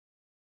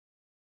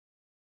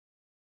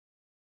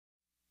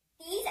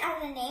These are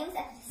the names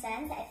of the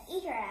sons of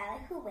Israel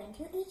who went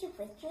to Egypt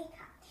with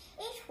Jacob,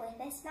 each with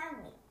his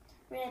family: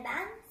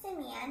 Reuben,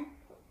 Simeon,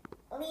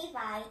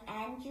 Levi,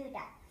 and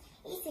Judah;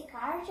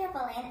 Issachar,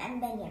 Zebulun,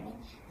 and Benjamin;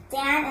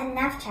 Dan and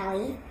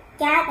Naphtali;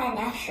 Gad and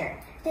Asher.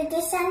 The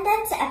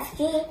descendants of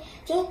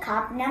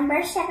Jacob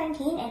number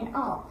 17 in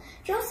all.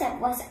 Joseph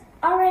was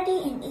already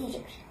in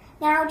Egypt.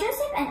 Now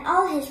Joseph and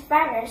all his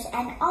brothers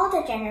and all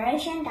the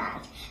generation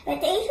died,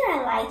 but the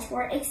Israelites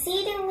were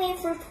exceedingly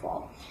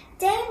fruitful.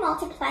 They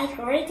multiplied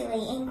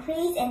greatly,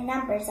 increased in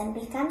numbers, and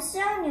became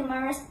so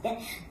numerous that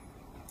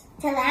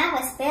the land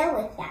was filled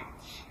with them.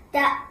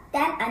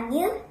 Then a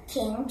new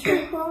king,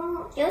 to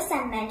whom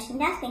Joseph meant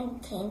nothing,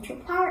 came to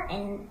power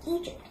in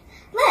Egypt.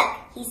 "Look,"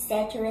 he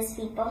said to his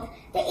people,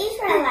 "the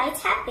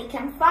Israelites have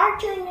become far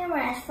too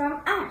numerous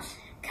for us.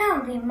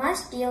 Come, we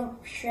must deal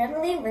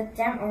shrewdly with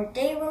them, or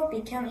they will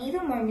become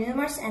even more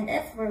numerous, and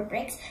if war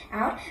breaks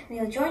out, we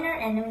will join our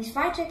enemies,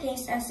 fight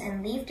against us,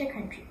 and leave the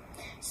country."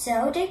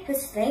 So they put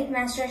slave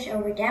masters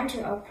over them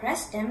to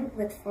oppress them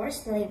with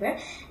forced labor,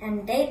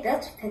 and they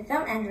built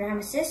Pithom and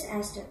Ramesses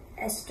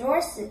as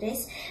store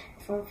cities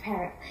for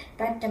Pharaoh.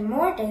 But the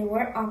more they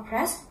were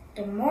oppressed,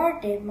 the more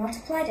they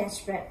multiplied and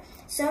spread.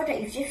 So the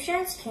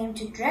Egyptians came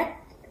to dread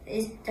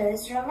the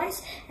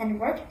Israelites and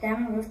worked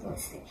them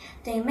ruthlessly.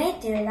 They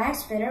made their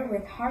lives bitter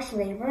with harsh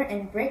labor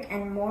in brick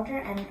and mortar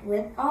and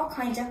with all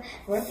kinds of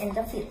work in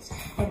the fields.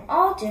 And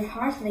all their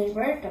hard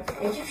labor the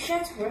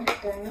Egyptians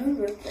worked them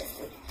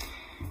ruthlessly.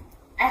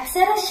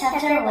 Exodus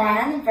chapter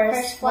 1,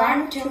 verse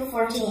 1 to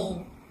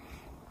 14.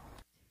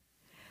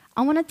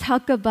 I want to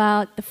talk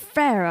about the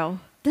Pharaoh.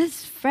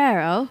 This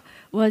Pharaoh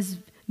was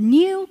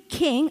new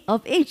king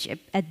of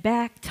Egypt at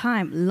back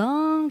time,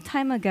 long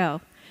time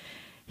ago.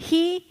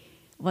 He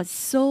was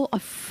so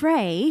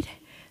afraid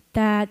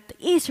that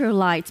the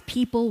Israelites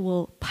people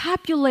will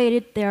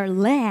populate their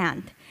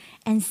land,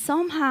 and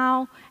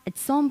somehow at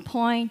some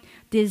point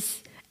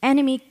this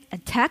enemy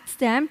attacks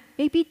them.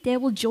 Maybe they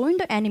will join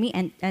the enemy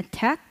and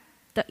attack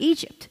the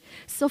Egypt.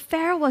 So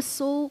Pharaoh was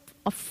so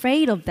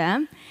afraid of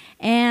them,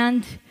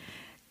 and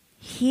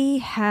he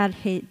had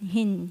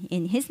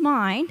in his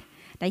mind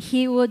that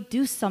he would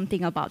do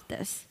something about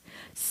this.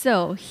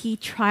 So he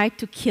tried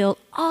to kill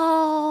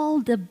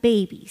all the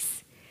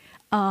babies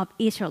of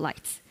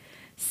Israelites.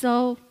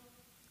 So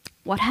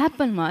what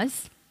happened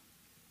was,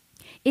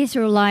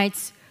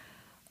 Israelites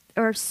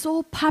are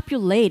so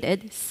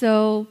populated,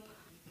 so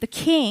the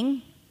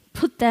king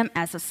put them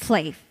as a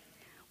slave.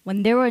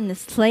 When they were in the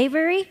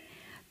slavery,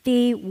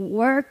 they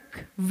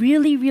work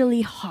really,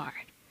 really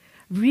hard,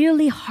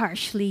 really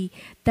harshly,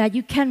 that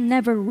you can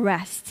never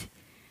rest.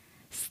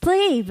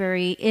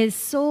 Slavery is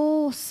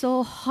so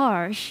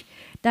harsh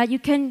that you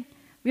can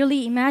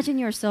really imagine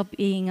yourself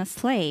being a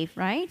slave,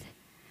 right?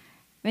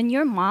 When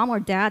your mom or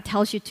dad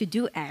tells you to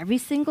do every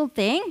single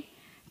thing,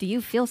 do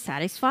you feel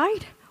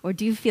satisfied? Or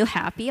do you feel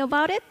happy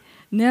about it?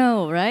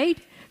 No, right?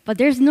 But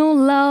there's no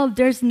love,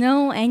 there's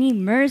no any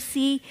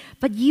mercy,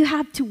 but you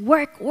have to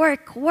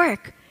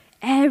work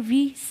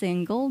every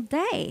single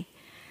day.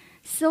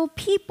 So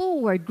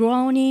people were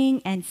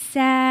groaning and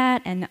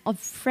sad and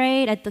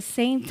afraid at the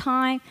same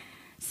time.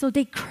 So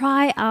they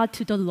cry out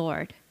to the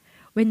Lord.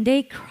 When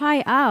they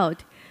cry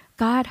out,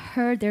 God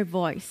heard their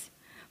voice.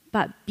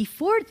 But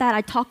before that,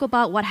 I talk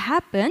about what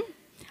happened.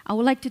 I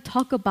would like to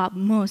talk about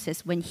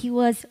Moses when he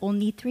was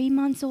only 3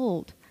 months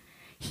old.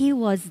 He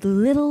was the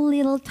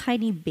little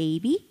tiny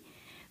baby,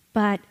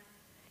 but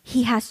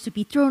he has to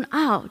be thrown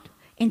out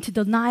into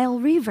the Nile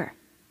River.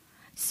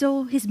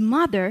 So his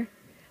mother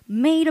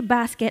made a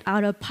basket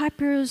out of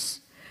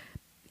papyrus,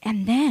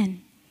 and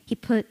then he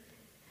put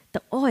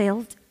the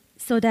oil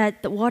so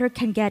that the water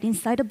can get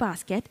inside the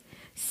basket.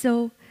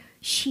 So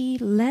she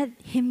let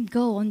him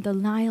go on the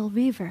Nile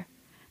River.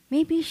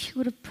 Maybe she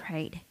would have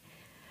prayed.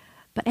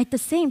 But at the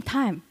same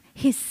time,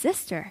 his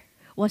sister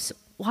was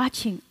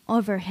watching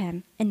over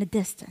him in the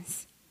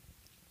distance.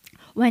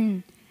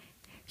 When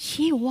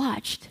she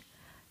watched,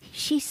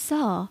 she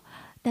saw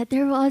that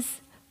there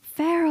was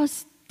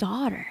Pharaoh's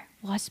daughter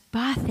was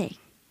bathing.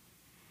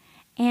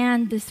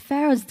 And this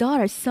Pharaoh's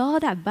daughter saw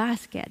that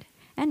basket.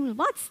 And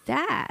what's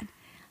that?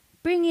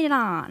 Bring it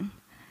on.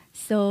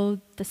 So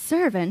the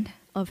servant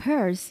of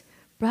hers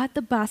brought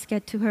the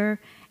basket to her.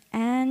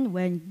 And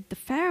when the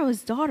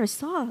Pharaoh's daughter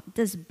saw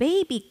this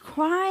baby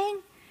crying,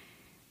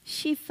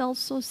 she felt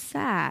so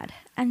sad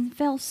and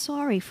felt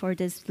sorry for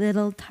this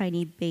little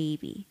tiny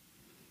baby.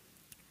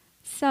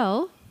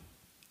 So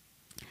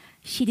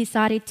she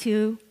decided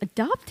to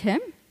adopt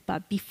him.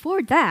 But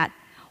before that,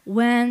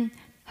 when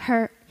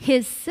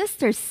his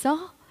sister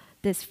saw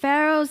this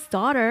Pharaoh's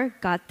daughter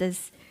got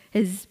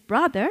his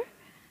brother,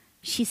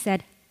 she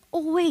said,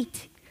 "Oh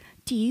wait,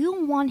 do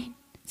you want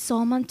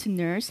someone to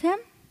nurse him?"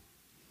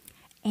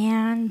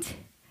 And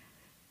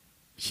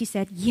she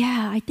said,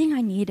 "Yeah, I think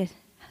I needed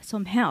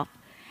some help,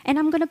 and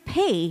I'm gonna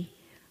pay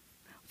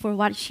for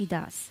what she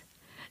does."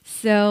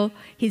 So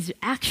his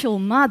actual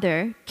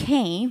mother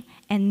came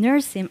and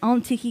nursed him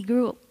until he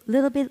grew a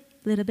little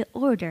bit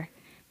older.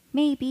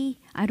 Maybe,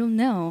 I don't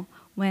know,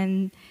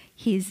 when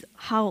he's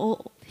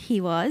how he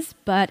was,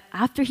 but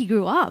after he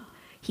grew up,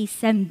 he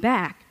sent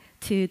back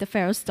to the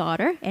Pharaoh's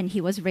daughter, and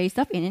he was raised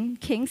up in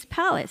king's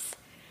palace.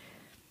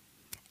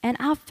 And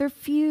after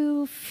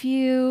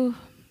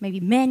maybe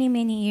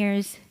many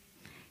years,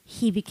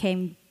 he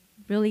became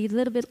really a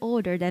little bit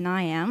older than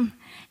I am,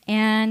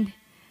 and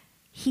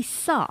he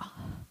saw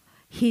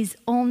his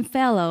own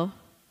fellow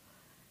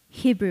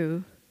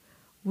Hebrew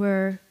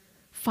were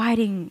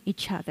fighting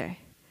each other.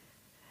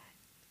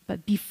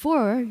 But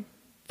before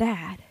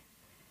that,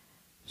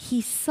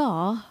 he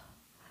saw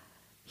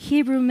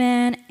Hebrew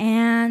men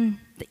and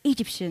the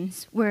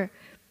Egyptians were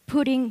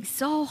putting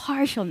so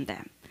harsh on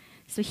them.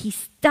 So he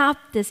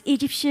stopped this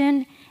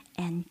Egyptian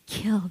and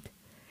killed.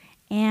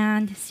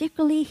 And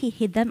secretly, he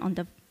hid them on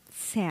the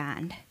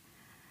sand.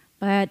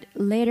 But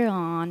later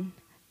on,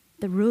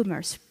 the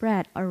rumor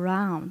spread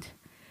around.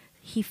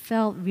 He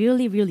felt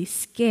really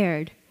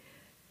scared.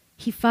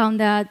 He found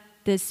that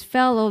this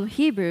fellow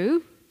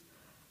Hebrew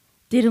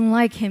didn't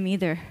like him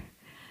either.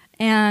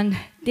 And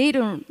they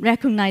don't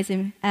recognize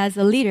him as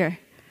a leader.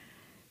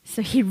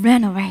 So he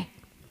ran away.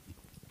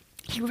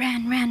 He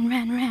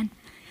ran.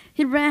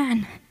 He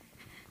ran.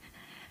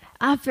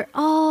 After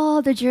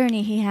all the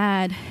journey he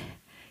had,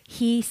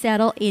 he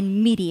settled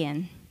in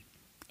Midian.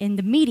 In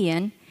the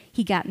Midian,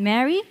 he got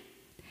married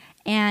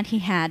and he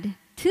had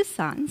 2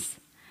 sons.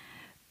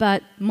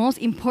 But most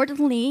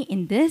importantly,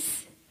 in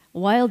this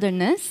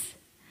wilderness,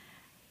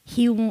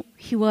 he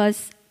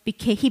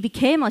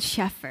became a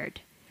shepherd.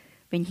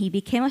 When he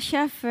became a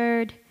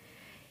shepherd,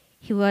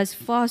 he was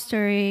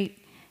fostering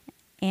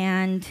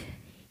and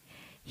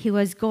he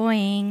was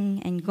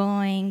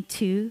going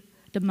to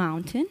the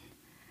mountain.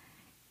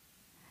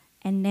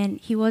 And then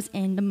he was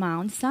in the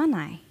Mount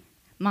Sinai.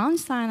 Mount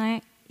Sinai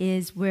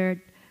is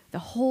where the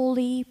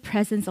holy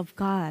presence of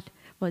God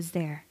was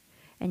there.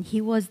 And he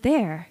was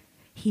there.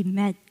 He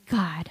met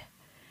God.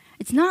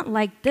 It's not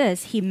like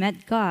this, he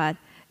met God.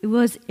 It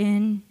was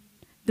in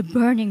the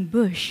burning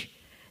bush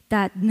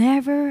that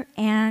never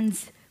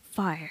ends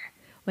fire.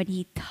 When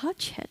he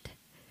touched it,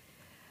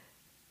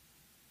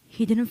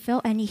 he didn't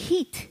feel any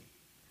heat.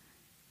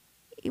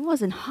 It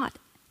wasn't hot.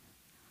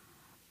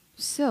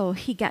 So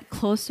he got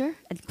closer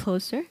and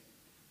closer.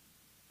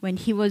 When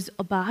he was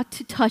about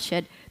to touch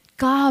it,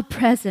 God's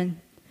presence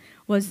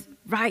was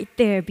right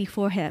there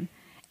before him.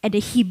 And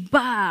he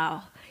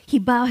bowed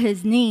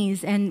his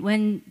knees. And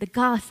when the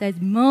God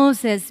said,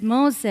 Moses,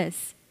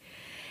 Moses,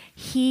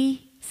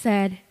 he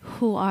said,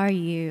 who are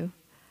you?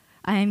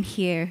 I am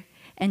here.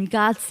 And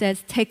God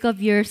says, take off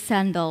your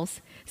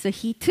sandals. So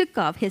he took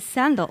off his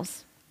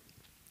sandals.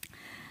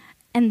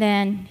 And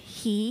then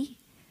he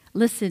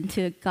listened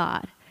to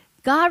God.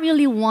 God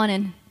really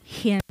wanted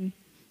him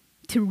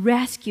to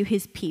rescue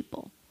his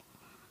people.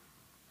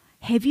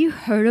 Have you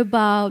heard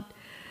about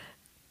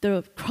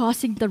the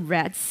crossing the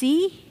Red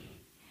Sea?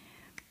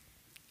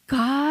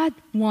 God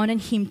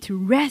wanted him to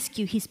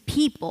rescue his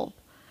people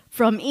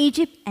from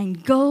Egypt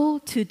and go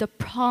to the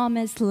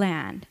promised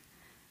land.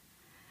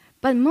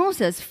 But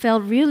Moses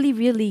felt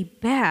really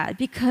bad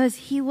because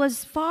he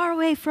was far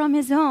away from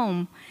his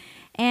home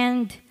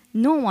and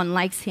no one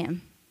likes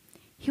him.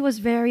 He was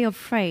very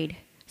afraid.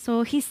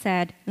 So he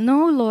said,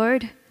 no,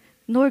 Lord,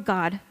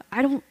 God,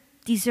 I don't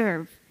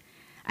deserve.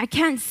 I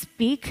can't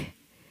speak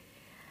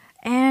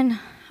and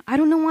I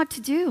don't know what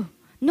to do.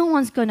 No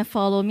one's going to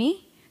follow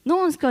me. No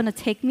one's going to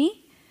take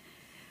me.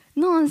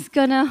 No one's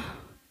going to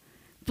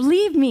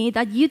believe me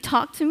that you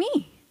talk to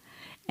me.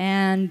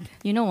 And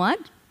you know what?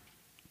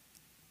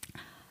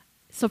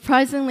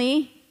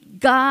 Surprisingly,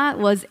 God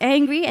was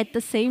angry at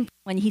the same time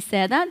when he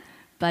said that,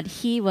 but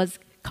he was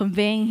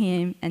conveying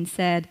him and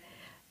said,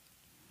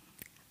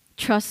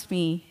 trust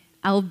me,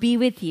 I will be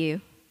with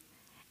you.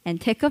 And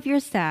take up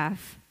your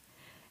staff,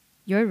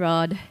 your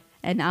rod,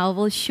 and I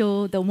will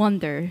show the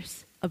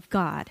wonders of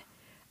God.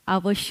 I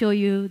will show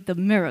you the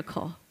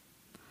miracle.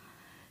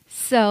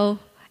 So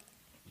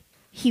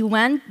he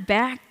went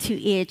back to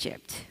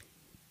Egypt.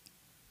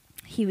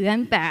 He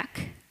went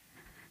back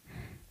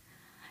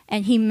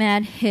and he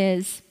met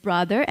his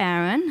brother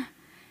Aaron.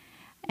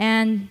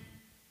 And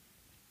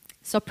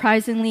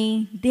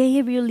surprisingly,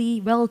 they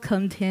really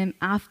welcomed him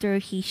after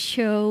he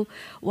showed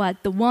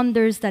what the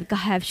wonders that God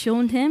had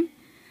shown him.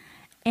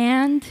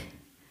 And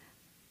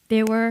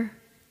they were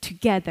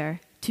together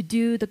to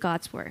do the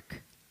God's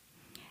work.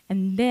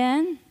 And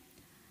then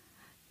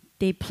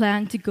they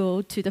planned to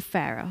go to the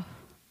Pharaoh.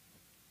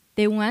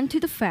 They went to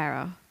the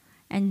Pharaoh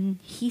and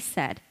he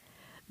said,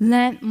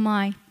 let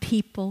my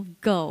people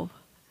go.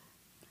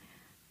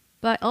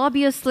 But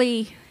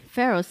obviously,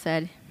 Pharaoh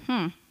said,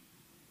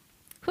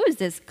 who is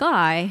this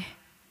guy?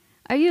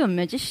 Are you a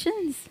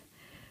magician?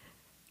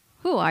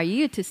 Who are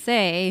you to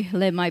say,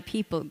 let my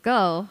people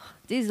go?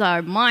 These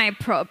are my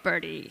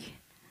property.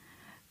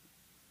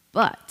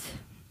 But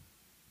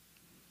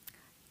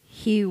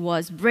he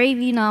was brave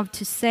enough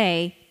to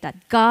say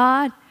that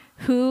God,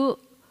 who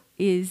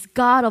is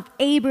God of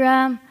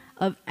Abraham,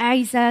 of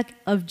Isaac,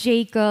 of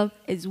Jacob,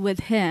 is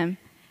with him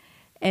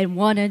and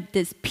wanted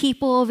this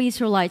people of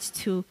Israelites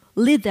to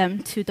lead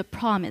them to the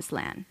promised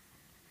land.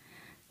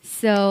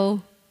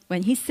 So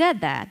when he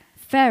said that,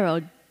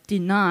 Pharaoh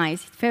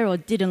denies. Pharaoh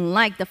didn't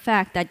like the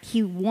fact that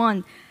he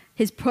want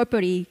his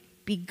property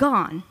be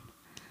gone.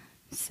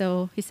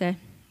 So he said,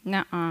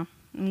 "Nuh-uh,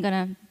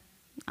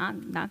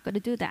 I'm not gonna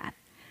do that."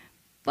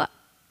 But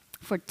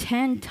for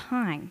 10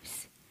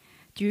 times,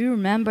 do you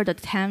remember the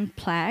 10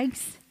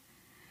 plagues?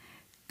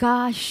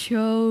 God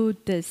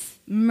showed these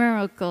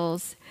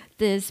miracles,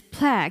 these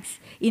plagues,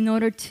 in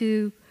order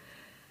to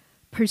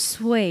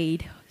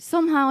persuade,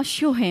 somehow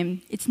show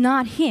him it's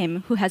not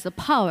him who has the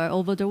power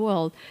over the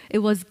world. It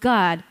was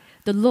God,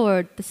 the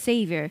Lord, the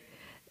Savior,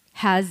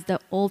 has the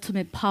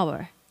ultimate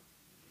power.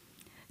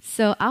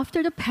 So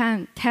after the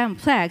 10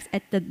 plagues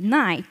at the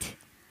night,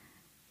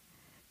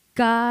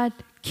 God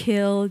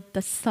killed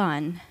the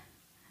son,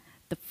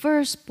 the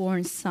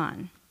firstborn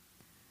son,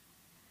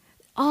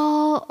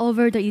 all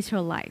over the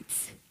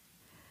Israelites.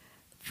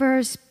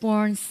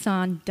 Firstborn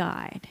son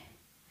died.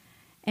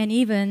 And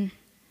even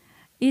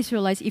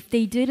Israelites, if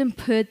they didn't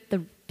put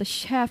the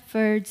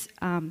shepherds,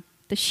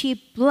 the sheep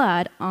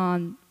blood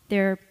on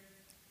their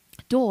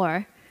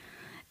door,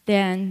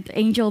 then the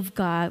angel of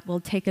God will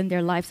take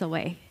their lives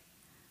away.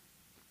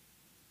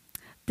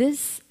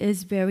 This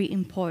is very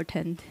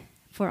important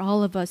for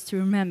all of us to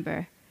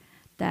remember,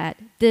 that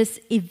this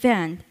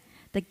event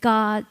that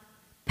God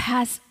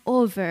passed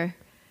over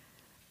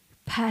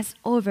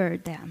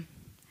them.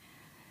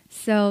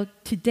 So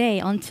today,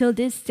 until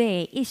this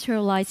day,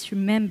 Israelites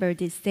remember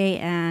this day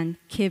and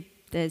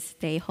keep this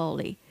day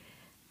holy.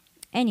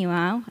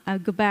 Anyhow, I'll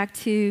go back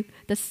to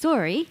the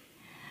story.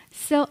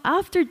 So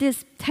after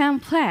these 10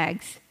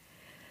 plagues,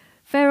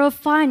 Pharaoh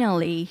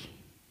finally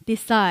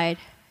decided,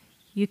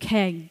 "You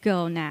can't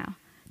go now.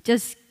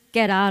 Just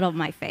get out of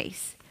my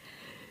face."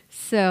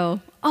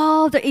 So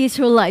all the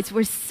Israelites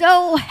were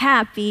so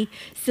happy,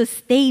 so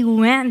they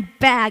went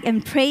back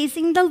and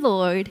praising the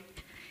Lord.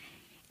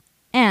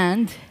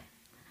 And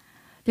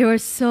they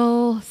were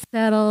so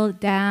settled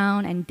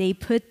down, and they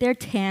put their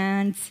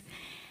tents,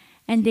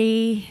 and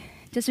they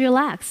just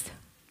relaxed.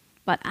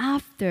 But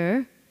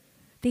after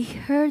they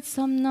heard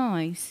some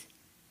noise,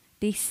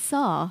 they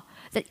saw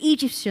that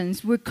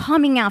Egyptians were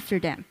coming after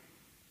them.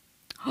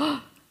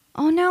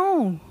 Oh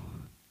no!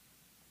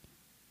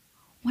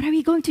 What are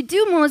we going to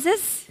do,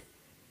 Moses?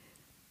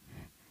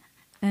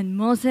 And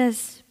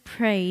Moses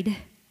prayed,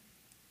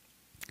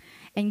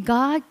 and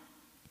God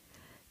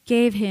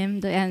gave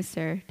him the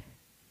answer.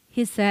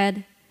 He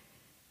said,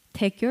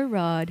 "Take your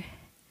rod,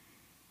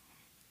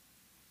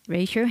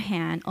 raise your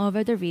hand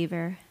over the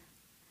river."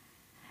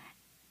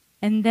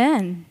 And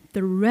then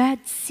the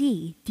Red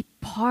Sea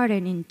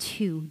departed in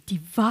two,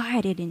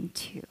 divided in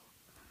two.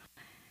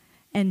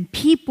 And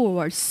people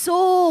were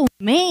so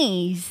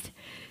amazed.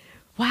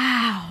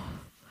 Wow,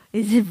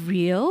 is it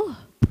real?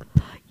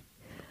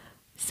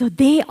 So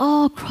they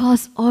all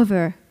crossed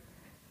over.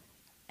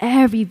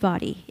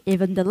 Everybody,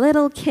 even the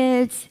little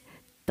kids,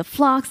 the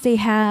flocks they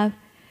have,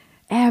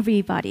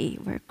 everybody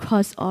were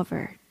crossed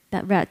over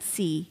that Red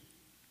Sea.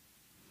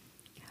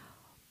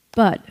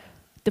 But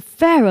the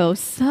Pharaoh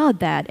saw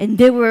that, and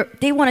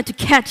they wanted to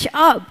catch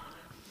up,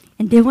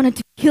 and they wanted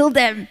to kill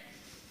them.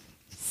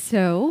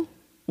 So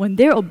when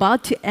they're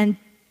about to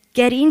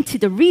get into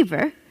the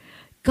river,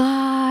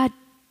 God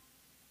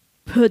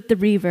put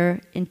the river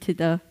into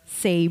the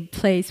same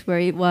place where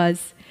it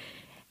was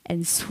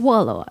and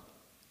swallowed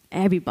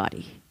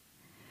everybody.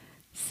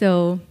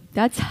 So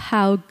that's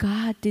how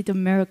God did a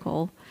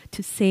miracle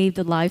to save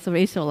the lives of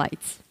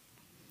Israelites.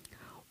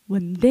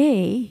 When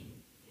they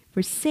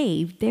were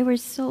saved, they were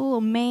so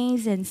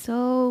amazed and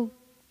so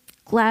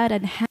glad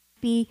and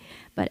happy,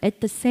 but at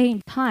the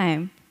same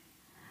time,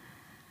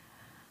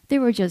 they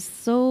were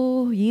just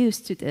so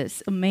used to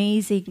this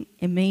amazing,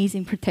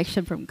 amazing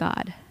protection from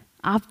God.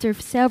 After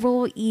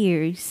several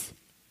years,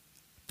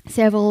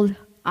 several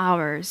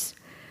hours,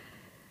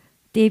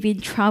 they've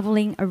been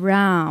traveling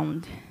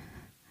around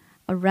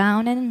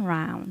and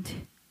around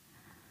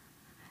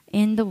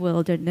in the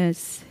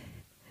wilderness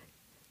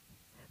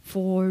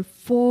for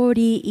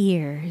 40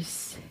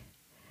 years.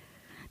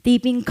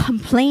 They've been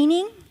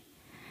complaining,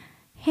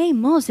 "Hey,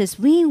 Moses,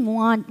 we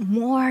want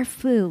more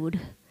food.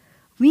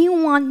 We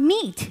want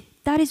meat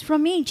that is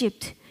from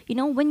Egypt. You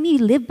know, when we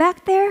live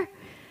back there,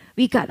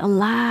 we got a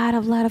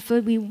lot of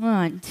food we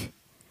want.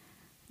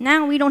 Now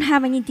we don't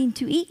have anything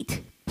to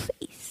eat.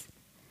 Please.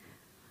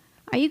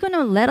 Are you going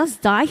to let us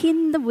die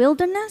in the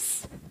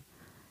wilderness?"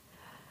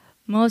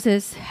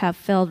 Moses had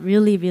felt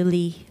really,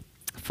 really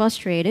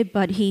frustrated,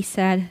 but he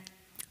said,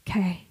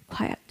 "Okay,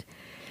 quiet."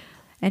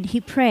 And he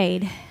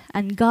prayed,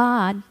 and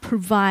God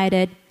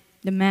provided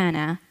the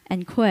manna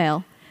and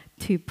quail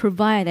to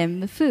provide them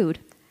the food.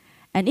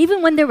 And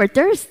even when they were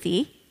thirsty,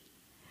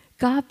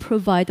 God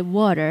provided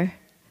water,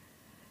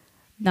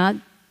 not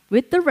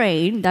with the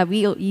rain that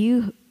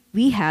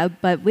we have,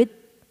 but with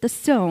the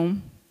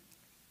stone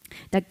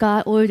that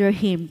God ordered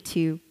him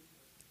to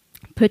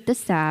put the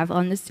staff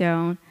on the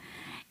stone,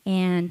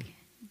 and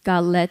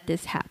God let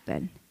this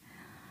happen.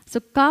 So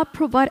God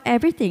provided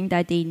everything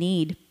that they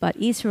need, but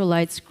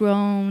Israelites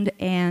groaned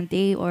and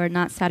they were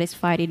not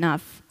satisfied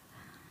enough.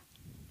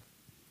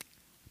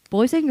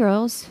 boys and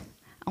girls,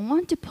 I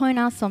want to point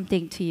out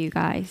something to you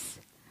guys.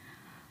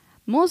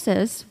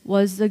 Moses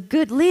was a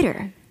good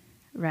leader,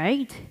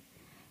 right?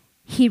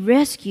 He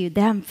rescued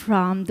them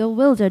from the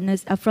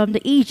wilderness, from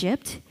the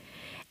Egypt,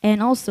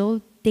 and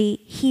also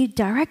he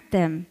directed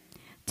them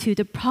to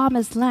the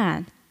promised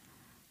land.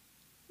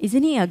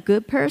 Isn't he a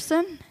good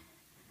person?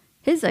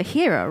 He's a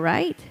hero,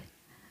 right?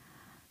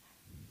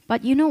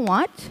 But you know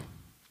what?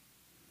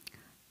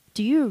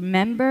 Do you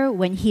remember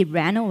when he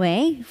ran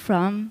away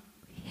from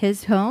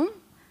his home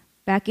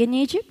back in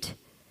Egypt?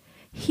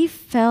 He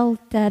felt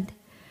that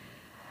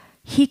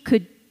he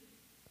could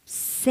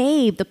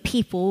save the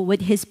people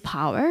with his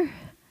power,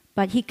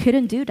 but he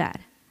couldn't do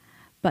that.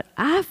 But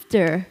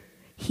after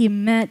he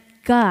met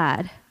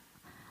God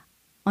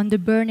on the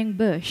burning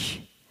bush,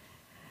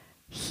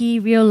 he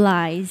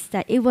realized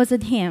that it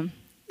wasn't him,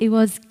 it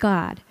was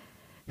God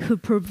who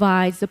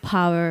provides the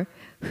power,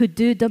 who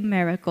do the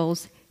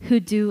miracles, who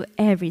do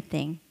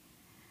everything.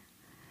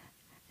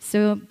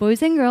 So,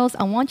 boys and girls,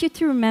 I want you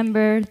to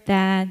remember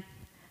that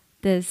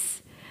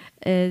this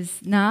is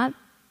not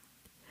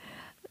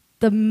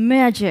the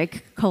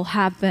magic could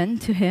happen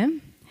to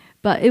him,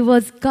 but it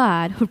was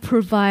God who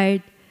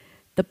provided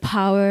the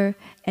power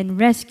and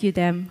rescued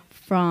them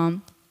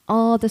from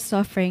all the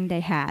suffering they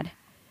had.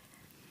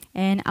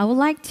 And I would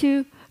like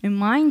to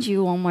remind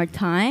you one more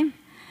time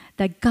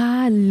that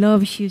God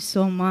loves you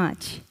so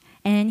much,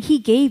 and He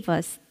gave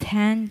us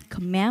 10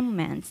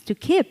 commandments to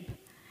keep.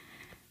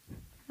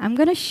 I'm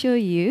going to show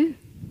you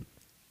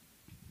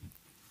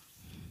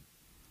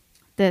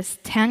this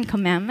 10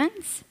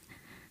 commandments.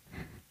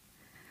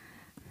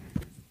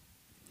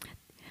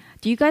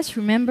 Do you guys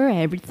remember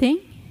everything?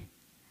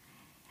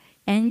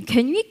 And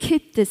can we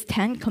keep these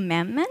 10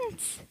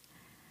 commandments?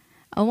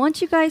 I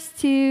want you guys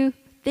to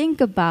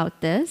think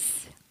about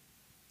this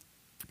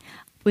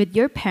with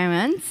your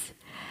parents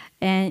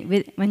and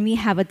when we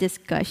have a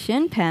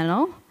discussion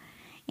panel.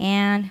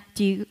 And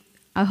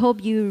I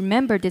hope you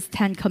remember these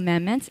 10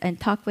 commandments and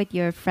talk with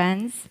your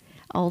friends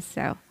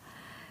also.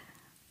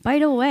 By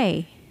the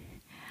way,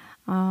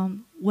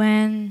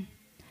 when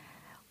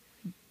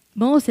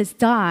Moses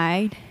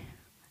died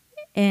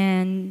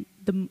in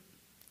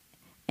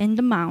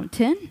the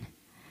mountain,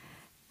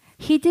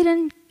 he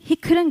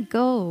couldn't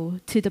go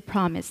to the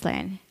promised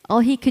land. All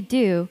he could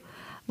do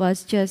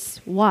was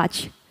just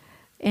watch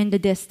in the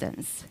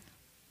distance.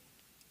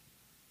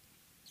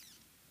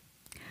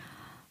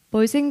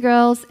 Boys and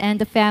girls and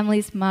the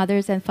families,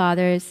 mothers and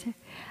fathers,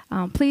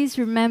 please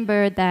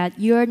remember that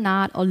you're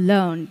not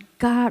alone.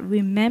 God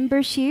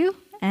remembers you,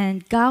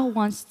 and God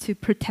wants to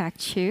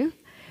protect you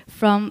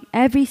from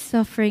every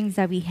suffering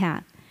that we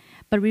have.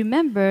 But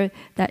remember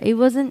that it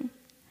wasn't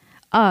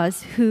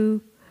us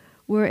who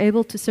were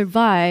able to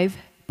survive,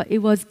 but it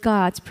was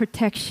God's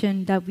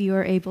protection that we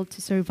were able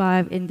to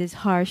survive in this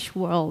harsh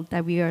world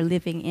that we are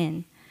living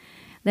in.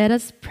 Let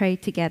us pray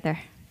together.